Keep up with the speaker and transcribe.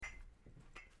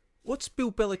What's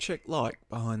Bill Belichick like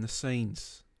behind the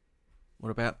scenes?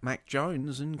 What about Mac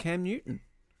Jones and Cam Newton?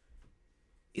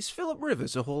 Is Philip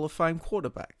Rivers a Hall of Fame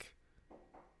quarterback?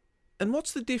 And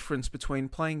what's the difference between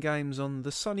playing games on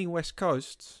the sunny West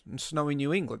Coast and snowy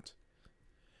New England?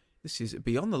 This is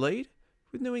Beyond the Lead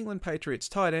with New England Patriots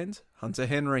tight end Hunter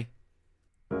Henry.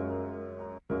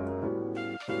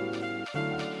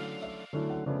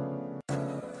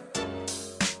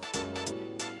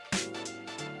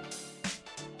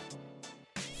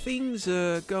 Things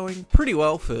are going pretty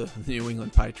well for the New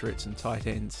England Patriots and tight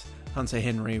ends Hunter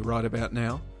Henry right about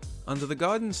now. Under the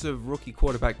guidance of rookie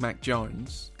quarterback Mac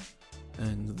Jones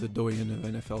and the doyen of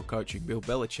NFL coaching Bill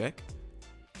Belichick,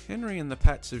 Henry and the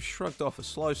Pats have shrugged off a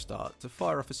slow start to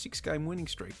fire off a 6-game winning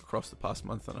streak across the past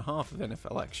month and a half of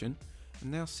NFL action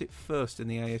and now sit first in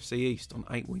the AFC East on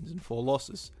 8 wins and 4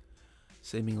 losses,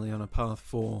 seemingly on a path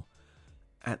for,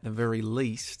 at the very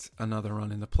least, another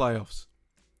run in the playoffs.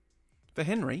 For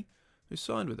Henry, who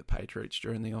signed with the Patriots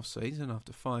during the off-season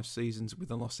after 5 seasons with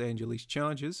the Los Angeles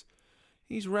Chargers,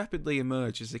 he's rapidly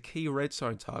emerged as a key red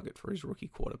zone target for his rookie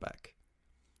quarterback.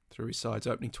 Through his side's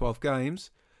opening 12 games,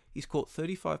 he's caught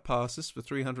 35 passes for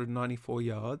 394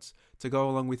 yards to go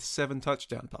along with 7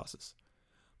 touchdown passes,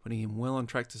 putting him well on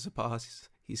track to surpass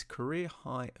his career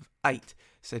high of 8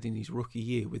 set in his rookie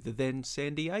year with the then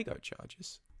San Diego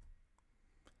Chargers.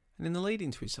 And in the lead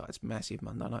into his side's massive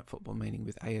Monday Night Football meeting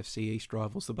with AFC East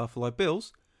rivals the Buffalo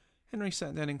Bills, Henry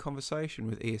sat down in conversation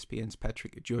with ESPN's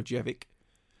Patrick Djurjevic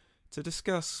to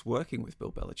discuss working with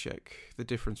Bill Belichick, the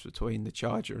difference between the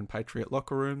Charger and Patriot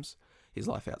locker rooms, his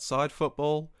life outside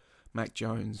football, Mac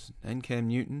Jones and Cam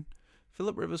Newton,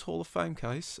 Philip Rivers' Hall of Fame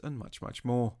case, and much, much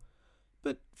more.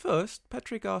 But first,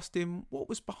 Patrick asked him what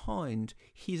was behind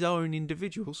his own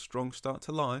individual strong start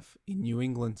to life in New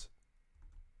England.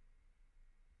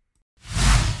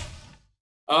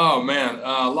 Oh man,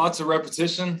 lots of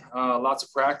repetition, lots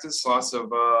of practice, lots of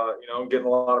getting a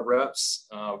lot of reps,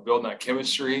 building that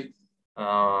chemistry,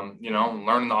 learning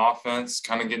the offense,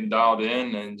 kind of getting dialed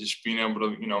in, and just being able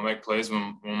to make plays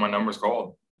when my number's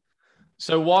called.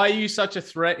 So why are you such a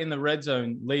threat in the red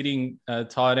zone, leading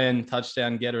tight end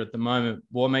touchdown getter at the moment?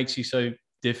 What makes you so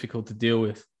difficult to deal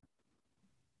with?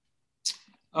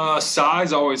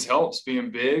 Size always helps, being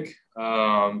big.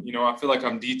 I feel like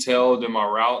I'm detailed in my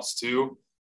routes too.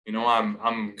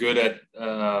 I'm good at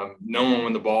knowing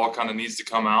when the ball kind of needs to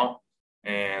come out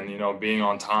and, being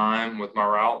on time with my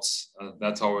routes.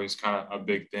 That's always kind of a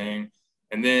big thing.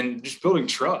 And then just building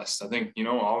trust. I think,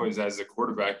 always as a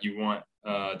quarterback, you want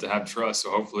to have trust.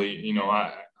 So hopefully,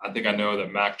 I think I know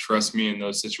that Mac trusts me in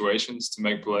those situations to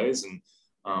make plays.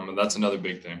 And that's another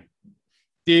big thing.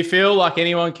 Do you feel like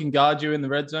anyone can guard you in the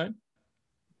red zone?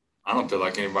 I don't feel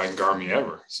like anybody can guard me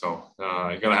ever. So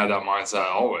you got to have that mindset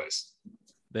always.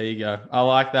 There you go. I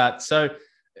like that. So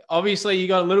obviously you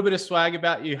got a little bit of swag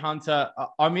about you, Hunter.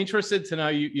 I'm interested to know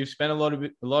you've spent a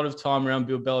lot of time around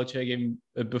Bill Belichick even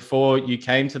before you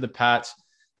came to the Pats.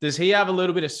 Does he have a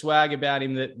little bit of swag about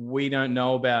him that we don't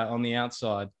know about on the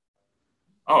outside?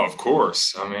 Oh, of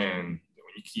course. I mean,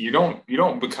 you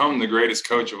don't become the greatest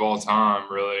coach of all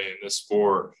time really in this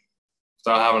sport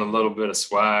without having a little bit of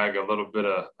swag, a little bit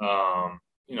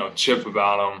of chip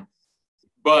about him.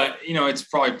 But, it's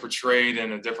probably portrayed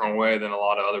in a different way than a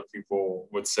lot of other people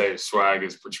would say swag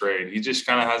is portrayed. He just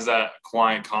kind of has that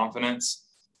quiet confidence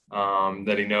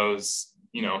that he knows,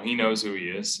 he knows who he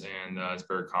is and is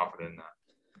very confident in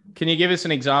that. Can you give us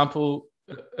an example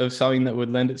of something that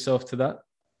would lend itself to that?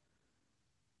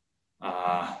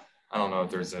 I don't know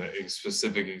if there's a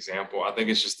specific example. I think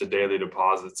it's just the daily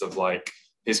deposits of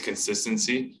his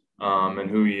consistency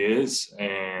and who he is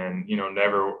and,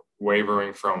 never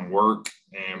wavering from work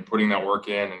and putting that work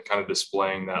in and kind of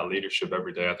displaying that leadership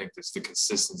every day. I think it's the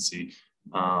consistency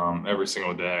every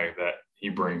single day that he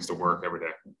brings to work every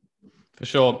day. For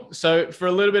sure. So for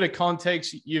a little bit of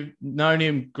context, you've known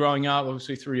him growing up,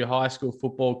 obviously through your high school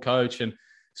football coach and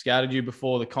scouted you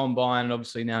before the combine. And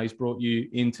obviously now he's brought you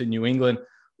into New England.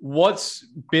 What's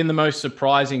been the most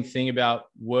surprising thing about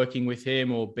working with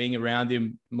him or being around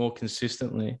him more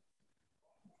consistently?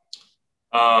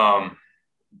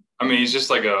 He's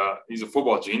just he's a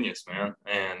football genius, man.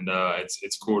 And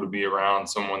it's cool to be around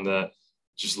someone that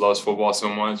just loves football so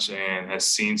much and has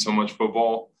seen so much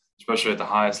football, especially at the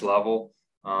highest level,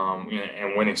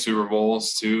 and winning Super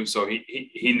Bowls too. So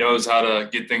he knows how to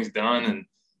get things done and,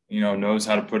 knows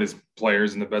how to put his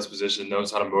players in the best position,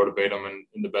 knows how to motivate them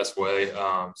in the best way.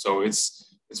 So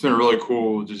it's been really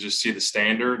cool to just see the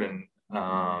standard and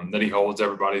that he holds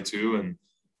everybody to and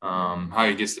how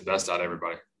he gets the best out of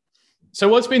everybody. So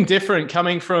what's been different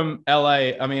coming from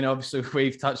LA? I mean, obviously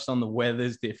we've touched on the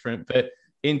weather's different, but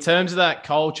In terms of that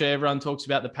culture, everyone talks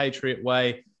about the Patriot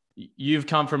way. You've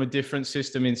come from a different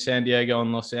system in San Diego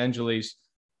and Los Angeles.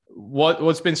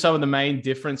 What's been some of the main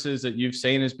differences that you've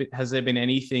seen? Has there been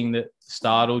anything that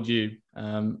startled you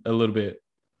a little bit?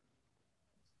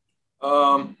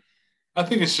 I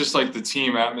think it's just like the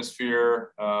team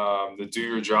atmosphere, the do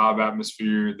your job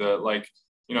atmosphere,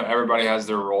 everybody has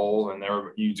their role and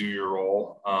you do your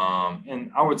role.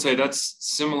 And I would say that's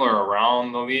similar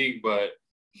around the league, but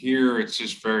here it's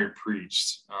just very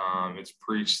preached. It's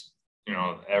preached,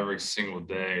 every single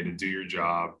day to do your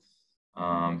job,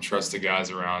 trust the guys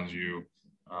around you,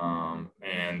 and,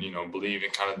 believe in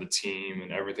kind of the team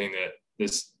and everything that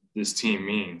this team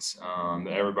means,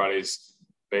 that everybody's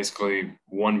basically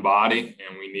one body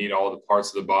and we need all the parts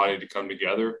of the body to come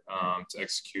together to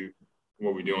execute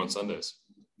what we do on Sundays.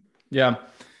 Yeah,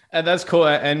 and that's cool.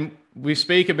 And we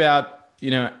speak about,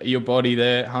 your body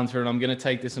there, Hunter, and I'm going to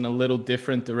take this in a little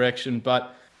different direction,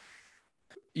 but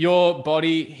your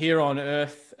body here on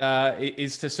earth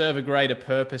is to serve a greater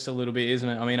purpose a little bit, isn't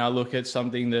it? I mean, I look at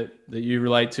something that you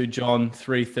relate to, John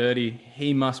 3:30,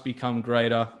 he must become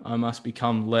greater, I must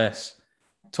become less.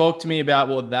 Talk to me about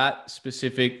what that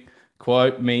specific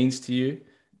quote means to you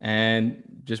and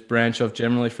just branch off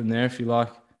generally from there, if you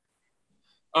like.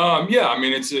 Yeah, I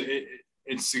mean,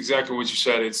 it's exactly what you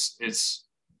said. It's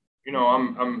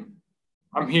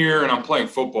I'm here and I'm playing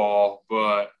football,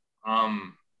 but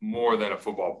I'm more than a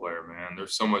football player, man.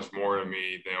 There's so much more to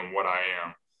me than what I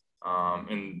am.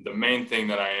 And the main thing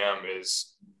that I am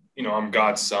is, I'm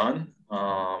God's son.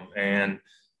 And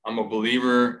I'm a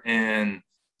believer in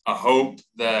a hope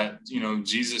that,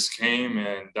 Jesus came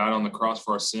and died on the cross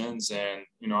for our sins. And,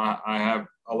 I have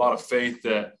a lot of faith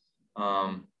that,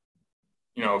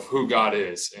 of who God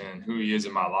is and who he is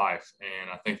in my life. And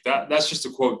I think that's just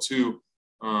a quote too,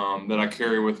 that I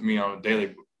carry with me on a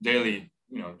daily,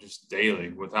 just daily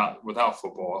without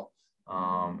football.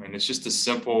 And it's just a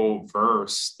simple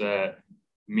verse that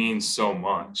means so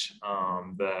much,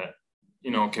 that,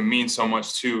 can mean so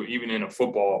much too, even in a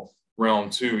football realm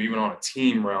too, even on a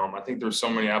team realm. I think there's so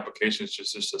many applications,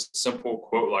 just a simple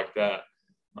quote like that,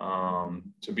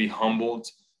 to be humbled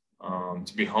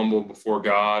before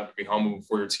God, to be humble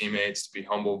before your teammates, to be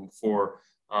humble before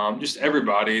just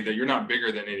everybody, that you're not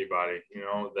bigger than anybody,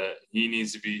 that he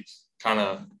needs to be kind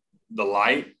of the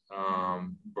light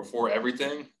before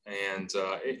everything. And,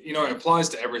 it applies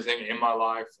to everything in my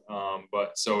life.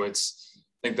 But so I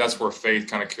think that's where faith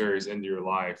kind of carries into your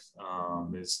life,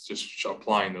 is just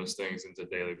applying those things into a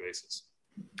daily basis.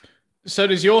 So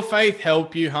does your faith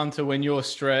help you, Hunter, when you're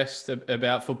stressed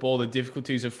about football, the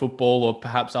difficulties of football, or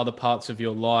perhaps other parts of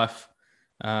your life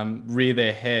rear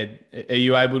their head? Are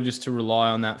you able just to rely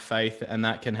on that faith, and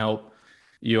that can help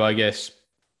you, I guess,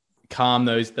 calm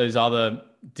those other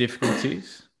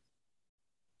difficulties?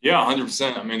 Yeah,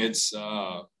 100%. I mean, it's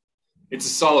a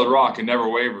solid rock. It never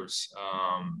wavers.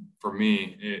 For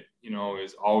me, it,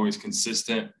 is always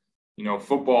consistent.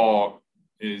 Football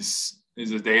is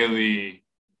a daily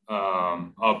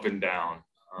up and down,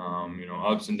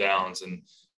 ups and downs.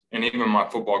 And even my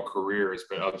football career has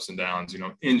been ups and downs,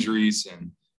 injuries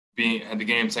and had the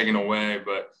game taken away.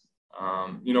 But,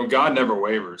 God never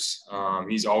wavers.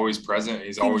 He's always present.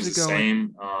 He's always the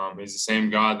same. He's the same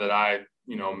God that I,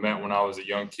 met when I was a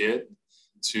young kid,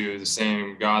 to the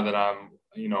same God that I'm,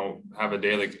 have a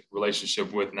daily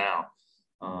relationship with now.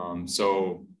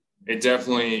 So it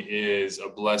definitely is a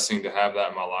blessing to have that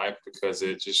in my life, because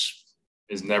it just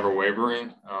is never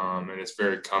wavering. And it's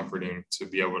very comforting to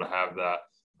be able to have that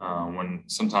when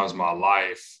sometimes my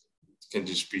life can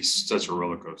just be such a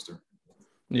roller coaster.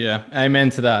 Yeah, amen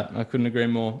to that. I couldn't agree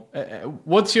more.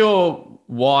 What's your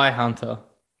why, Hunter?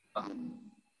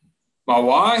 My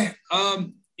why?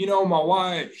 My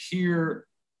why here,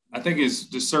 I think, is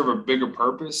to serve a bigger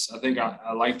purpose. I think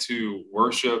I like to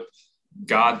worship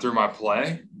God through my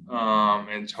play.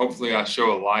 And hopefully I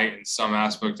show a light in some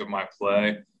aspect of my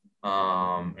play,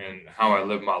 and how I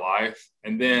live my life.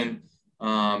 And then,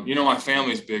 my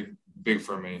family's big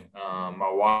for me.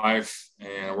 My wife,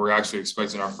 and we're actually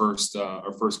expecting our first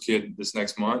kid this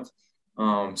next month.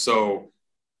 So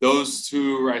those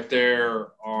two right there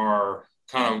are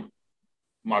kind of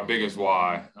my biggest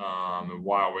why, and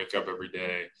why I wake up every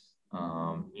day.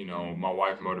 My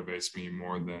wife motivates me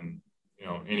more than,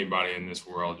 anybody in this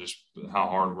world, just how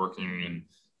hardworking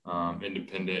and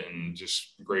independent and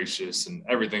just gracious and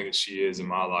everything that she is in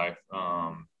my life.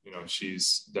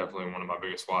 She's definitely one of my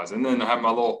biggest whys. And then I have my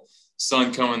little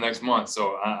son coming next month.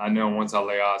 So I know once I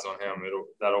lay eyes on him,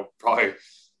 that'll probably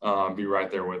be right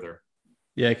there with her.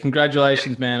 Yeah,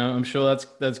 congratulations, man. I'm sure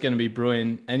that's going to be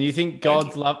brilliant. And you think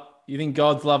God's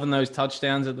loving those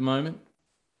touchdowns at the moment?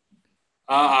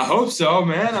 I hope so,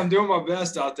 man. I'm doing my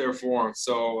best out there for him.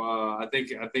 So I think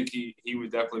he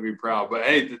would definitely be proud. But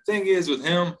hey, the thing is with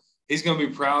him, he's going to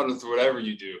be proud with whatever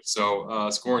you do. So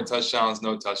scoring touchdowns,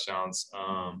 no touchdowns,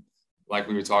 like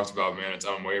we were talked about, man, it's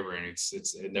unwavering.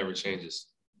 It never changes.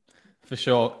 For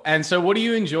sure. And so, what do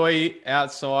you enjoy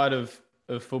outside of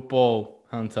football,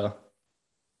 Hunter?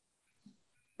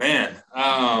 Man,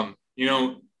 you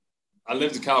know, I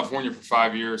lived in California for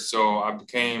 5 years, so I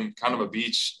became kind of a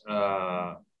beach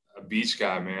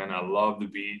guy, man. I love the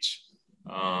beach,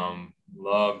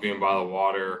 love being by the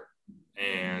water,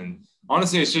 and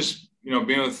honestly, it's just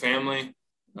being with family,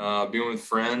 being with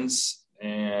friends,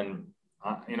 and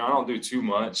I don't do too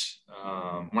much.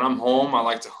 When I'm home, I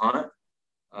like to hunt,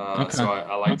 Okay. so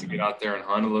I like to get out there and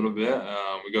hunt a little bit.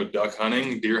 We go duck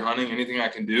hunting, deer hunting, anything I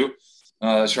can do.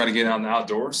 Try to get out in the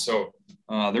outdoors. So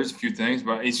there's a few things,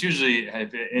 but it's usually,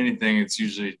 if anything, it's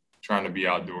usually trying to be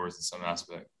outdoors in some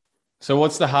aspect. So,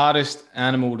 what's the hardest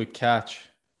animal to catch?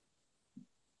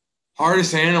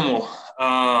 Hardest animal.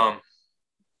 I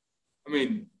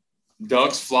mean,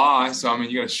 ducks fly. So, I mean,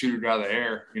 you got to shoot it out of the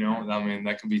air, I mean,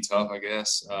 that can be tough, I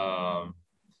guess.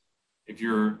 If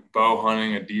you're bow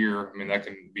hunting a deer, I mean, that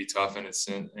can be tough in a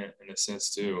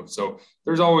sense too. So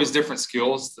there's always different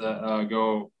skills that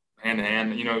go hand in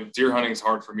hand. Deer hunting is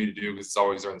hard for me to do because it's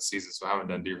always during the season. So I haven't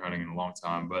done deer hunting in a long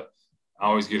time, but I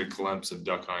always get a glimpse of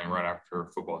duck hunting right after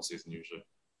football season usually.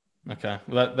 Okay.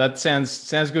 Well, that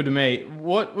sounds good to me.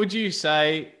 What would you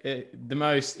say the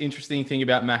most interesting thing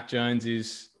about Mac Jones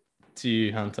is to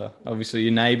you, Hunter? Obviously,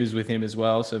 your neighbors with him as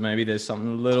well, so maybe there's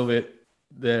something a little bit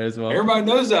there as well. Everybody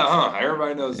knows that, huh?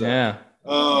 Everybody knows that.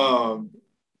 Yeah.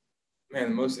 Man,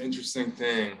 the most interesting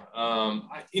thing,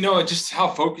 just how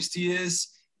focused he is.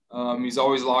 He's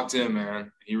always locked in,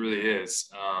 man. He really is.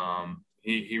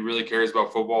 He really cares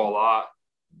about football a lot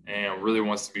and really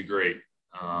wants to be great.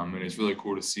 And it's really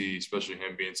cool to see, especially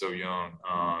him being so young,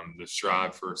 the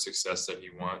strive for success that he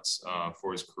wants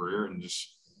for his career and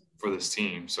just for this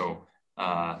team. So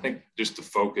I think just the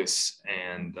focus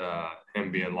and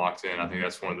him being locked in, I think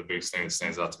that's one of the biggest things that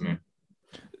stands out to me.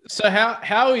 So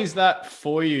how is that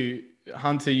for you,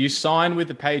 Hunter? You signed with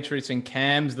the Patriots and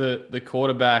Cam's the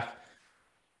quarterback.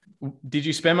 Did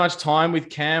you spend much time with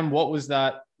Cam? What was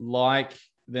that like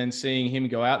then seeing him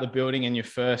go out the building and your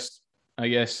first, I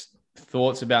guess,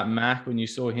 thoughts about Mac when you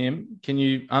saw him? Can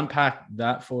you unpack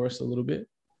that for us a little bit?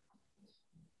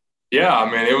 Yeah, I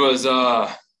mean, it was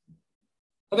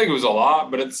I think it was a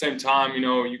lot, but at the same time,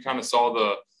 you kind of saw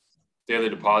the daily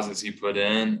deposits he put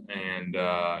in and,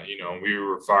 we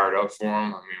were fired up for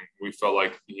him. I mean, we felt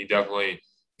like he definitely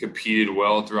competed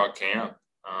well throughout camp.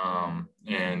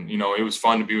 And, it was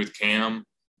fun to be with Cam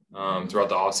throughout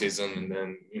the offseason. And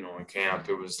then, in camp,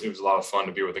 it was a lot of fun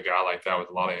to be with a guy like that with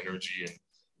a lot of energy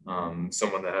and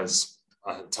someone that has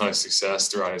a ton of success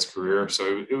throughout his career.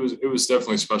 So it was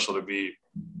definitely special to be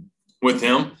with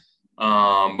him.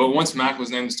 But once Mac was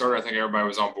named the starter, I think everybody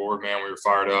was on board, man. We were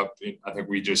fired up. I think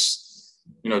we just,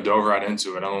 dove right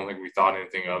into it. I don't think we thought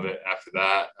anything of it after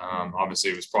that.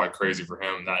 Obviously, it was probably crazy for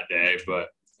him that day. But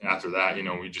after that,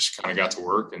 we just kind of got to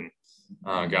work and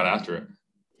got after it.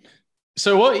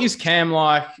 So what is Cam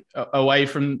like away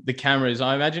from the cameras?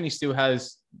 I imagine he still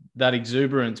has that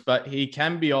exuberance, but he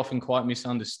can be often quite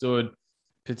misunderstood,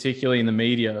 particularly in the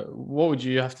media. What would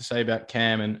you have to say about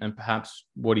Cam and perhaps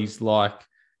what he's like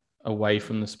away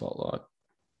from the spotlight?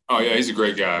 Oh yeah, he's a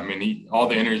great guy. I mean, all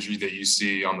the energy that you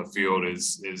see on the field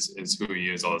is who he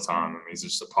is all the time. I mean, he's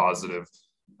just a positive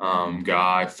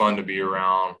guy, fun to be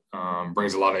around,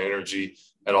 brings a lot of energy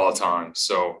at all times.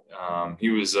 So he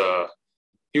was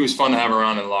fun to have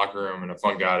around in the locker room and a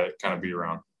fun guy to kind of be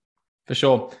around. For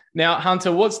sure. Now,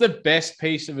 Hunter, what's the best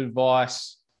piece of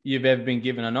advice you've ever been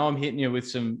given? I know I'm hitting you with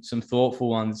some thoughtful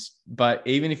ones, but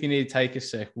even if you need to take a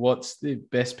sec, what's the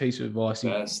best piece of advice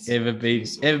you've ever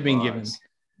been given?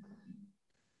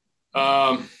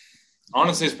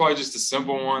 Honestly, it's probably just a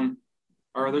simple one.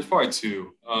 Or there's probably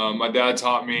two. My dad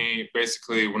taught me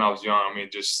basically when I was young,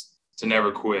 just to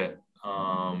never quit.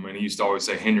 And he used to always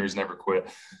say, Henry's never quit.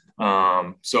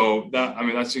 So that,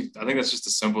 I think that's just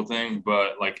a simple thing,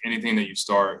 but like anything that you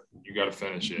start, you got to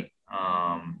finish it.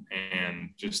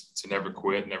 And just to never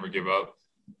quit, never give up.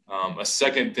 A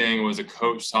second thing was a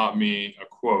coach taught me a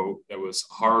quote that was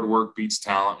hard work beats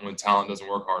talent when talent doesn't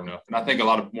work hard enough. And I think a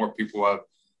lot of more people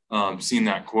have seen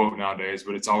that quote nowadays,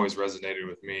 but it's always resonated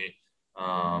with me.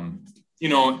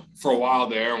 For a while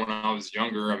there when I was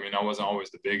younger, I wasn't always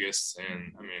the biggest.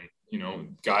 And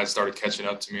guys started catching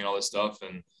up to me and all this stuff.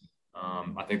 And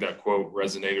I think that quote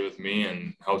resonated with me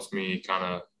and helps me kind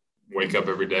of wake up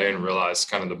every day and realize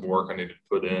kind of the work I need to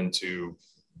put in to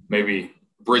maybe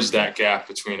bridge that gap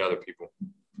between other people.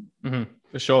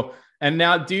 For sure. And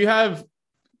now, do you have a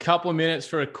couple of minutes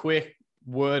for a quick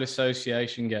word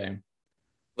association game?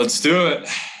 Let's do it.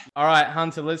 All right,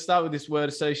 Hunter, let's start with this word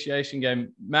association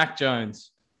game. Mac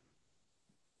Jones.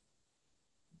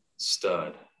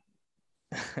 Stud.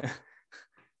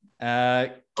 Are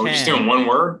we just doing one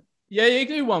word? Yeah, you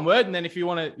can do one word, and then if you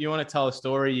want to tell a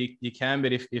story, you can.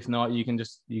 But if not, you can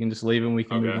just leave and we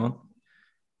can move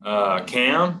on.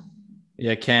 Cam.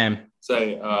 Yeah, Cam.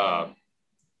 Say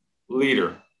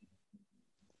leader.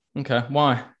 Okay,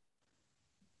 why?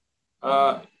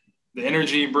 The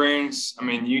energy he brings. I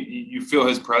mean, you feel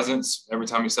his presence every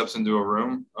time he steps into a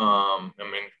room.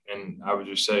 And I would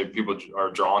just say people are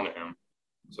drawn to him.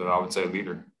 So I would say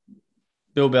leader.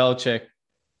 Bill Belichick.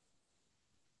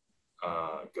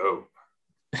 Go.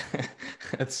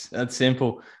 That's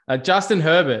simple. Justin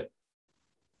Herbert.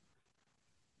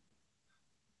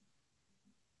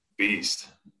 Beast.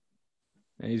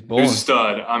 He's born. He's a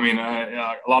stud. I mean,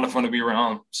 a lot of fun to be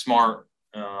around. Smart.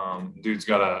 Dude's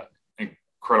got an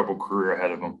incredible career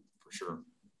ahead of him for sure.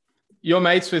 You're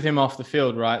mates with him off the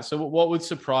field, right? So what would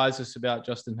surprise us about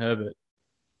Justin Herbert?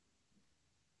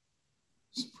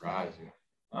 Surprise you?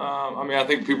 I mean, I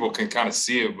think people can kind of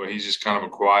see it, but he's just kind of a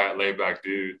quiet, laid-back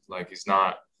dude. Like he's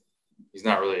not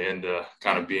really into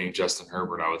kind of being Justin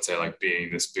Herbert. I would say like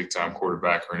being this big-time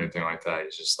quarterback or anything like that.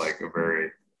 He's just like a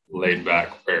very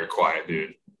laid-back, very quiet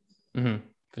dude.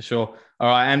 For sure. All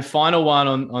right, and final one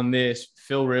on this,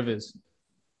 Phil Rivers.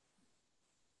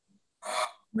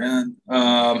 Man,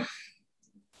 Hall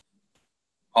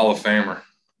of Famer.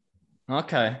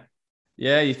 Okay.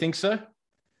 Yeah, you think so?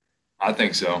 I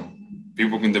think so.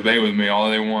 People can debate with me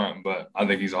all they want, but I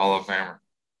think he's a Hall of Famer.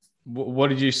 What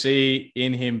did you see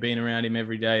in him, being around him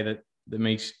every day, that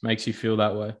makes you feel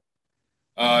that way?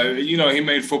 He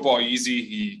made football easy.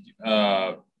 He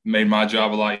made my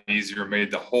job a lot easier, made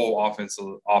the whole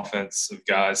offensive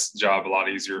guys' job a lot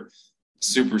easier.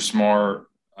 Super smart.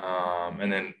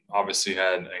 And then obviously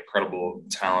had incredible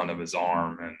talent of his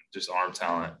arm and just arm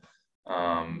talent.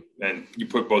 And you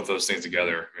put both those things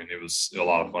together. I mean, it was a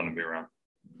lot of fun to be around.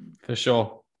 For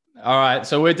sure. All right.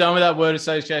 So we're done with that word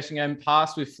association game.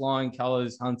 Passed with flying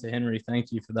colors, Hunter Henry.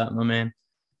 Thank you for that, my man.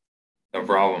 No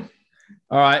problem.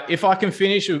 All right. If I can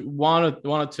finish with one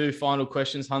or two final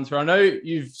questions, Hunter. I know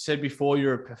you've said before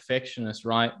you're a perfectionist,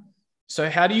 right? So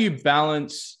how do you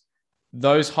balance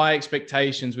those high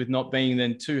expectations with not being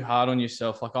then too hard on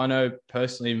yourself? Like I know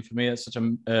personally, even for me, that's such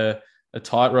a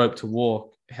tightrope to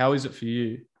walk. How is it for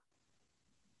you?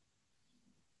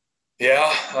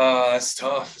 Yeah, that's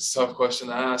tough. It's a tough question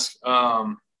to ask.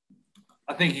 I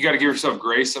think you got to give yourself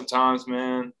grace sometimes,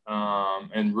 man,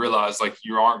 and realize like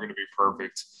you aren't going to be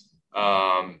perfect.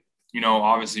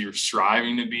 Obviously you're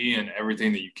striving to be in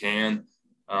everything that you can.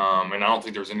 And I don't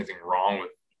think there's anything wrong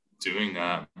with doing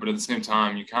that. But at the same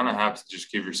time, you kind of have to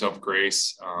just give yourself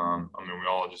grace. We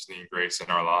all just need grace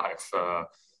in our life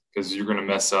because you're going to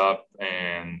mess up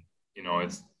and,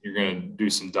 you're going to do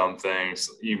some dumb things,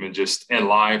 even just in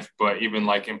life, but even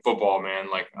like in football, man,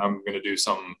 like I'm going to do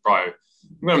something I'm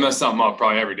going to mess something up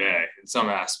probably every day in some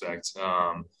aspects.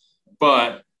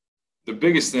 But the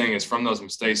biggest thing is from those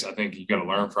mistakes, I think you got to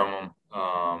learn from them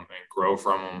and grow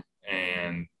from them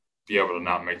and be able to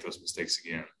not make those mistakes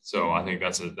again. So I think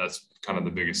that's kind of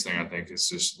the biggest thing. I think is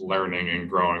just learning and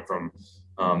growing from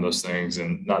those things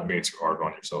and not being too hard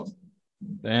on yourself.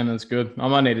 Damn, that's good. I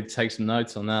might need to take some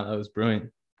notes on that. That was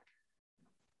brilliant.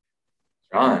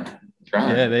 Trying.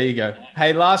 Yeah, there you go.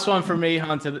 Hey, last one from me,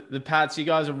 Hunter. The Pats, you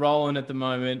guys are rolling at the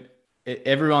moment.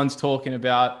 Everyone's talking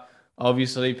about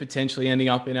obviously potentially ending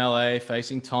up in LA,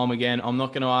 facing Tom again. I'm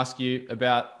not going to ask you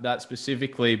about that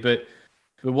specifically, but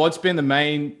what's been the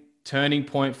main turning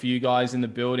point for you guys in the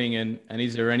building, and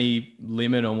is there any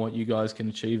limit on what you guys can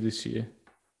achieve this year?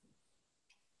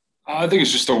 I think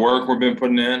it's just the work we've been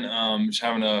putting in, just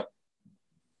having a,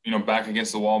 back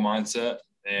against the wall mindset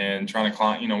and trying to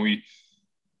climb. We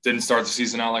didn't start the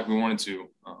season out like we wanted to,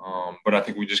 but I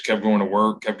think we just kept going to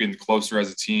work, kept getting closer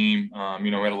as a team.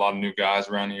 We had a lot of new guys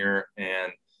around here,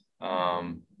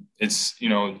 and it's,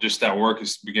 just that work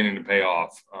is beginning to pay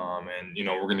off. And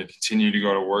we're going to continue to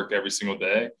go to work every single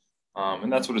day,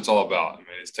 and that's what it's all about.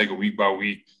 It's take it week by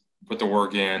week, put the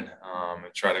work in,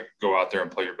 and try to go out there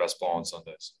and play your best ball on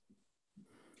Sundays.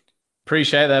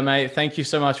 Appreciate that, mate. Thank you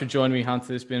so much for joining me,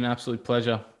 Hunter. It's been an absolute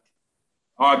pleasure.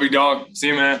 All right, big dog. See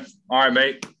you, man. All right,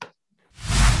 mate.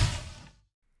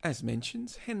 As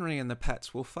mentioned, Henry and the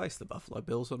Pats will face the Buffalo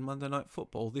Bills on Monday Night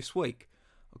Football this week,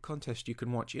 a contest you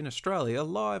can watch in Australia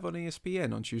live on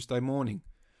ESPN on Tuesday morning.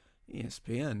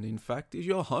 ESPN, in fact, is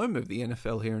your home of the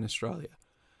NFL here in Australia.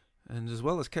 And as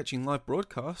well as catching live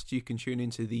broadcasts, you can tune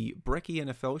into the Brecky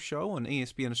NFL show on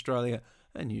ESPN Australia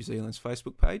and New Zealand's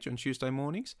Facebook page on Tuesday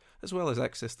mornings, as well as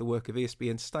access the work of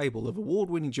ESPN's stable of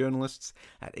award-winning journalists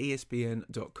at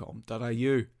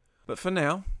espn.com.au. But for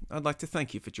now, I'd like to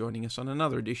thank you for joining us on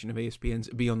another edition of ESPN's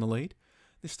Beyond the Lead,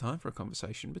 this time for a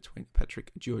conversation between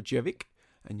Patrick Djurdjevic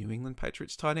and New England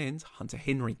Patriots tight end Hunter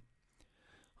Henry.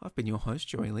 I've been your host,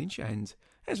 Joey Lynch, and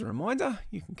as a reminder,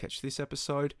 you can catch this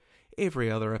episode,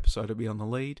 every other episode of Beyond the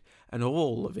Lead, and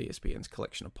all of ESPN's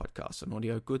collection of podcasts and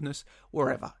audio goodness,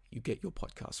 wherever you get your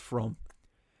podcasts from.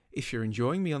 If you're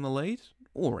enjoying Beyond the Lead,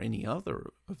 or any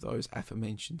other of those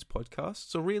aforementioned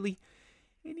podcasts, or really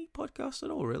any podcast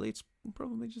at all, really, it's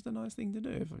probably just a nice thing to do,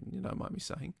 if you don't mind me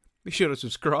saying. Be sure to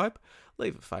subscribe,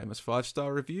 leave a famous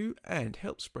 5-star review, and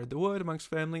help spread the word amongst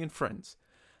family and friends.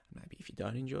 Maybe if you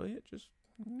don't enjoy it, just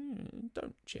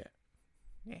don't chat.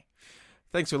 Yeah.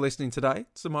 Thanks for listening today,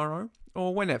 tomorrow,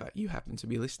 or whenever you happen to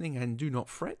be listening, and do not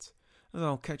fret. And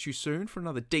I'll catch you soon for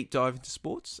another deep dive into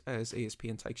sports as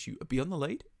ESPN takes you beyond the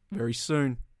lead very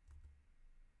soon.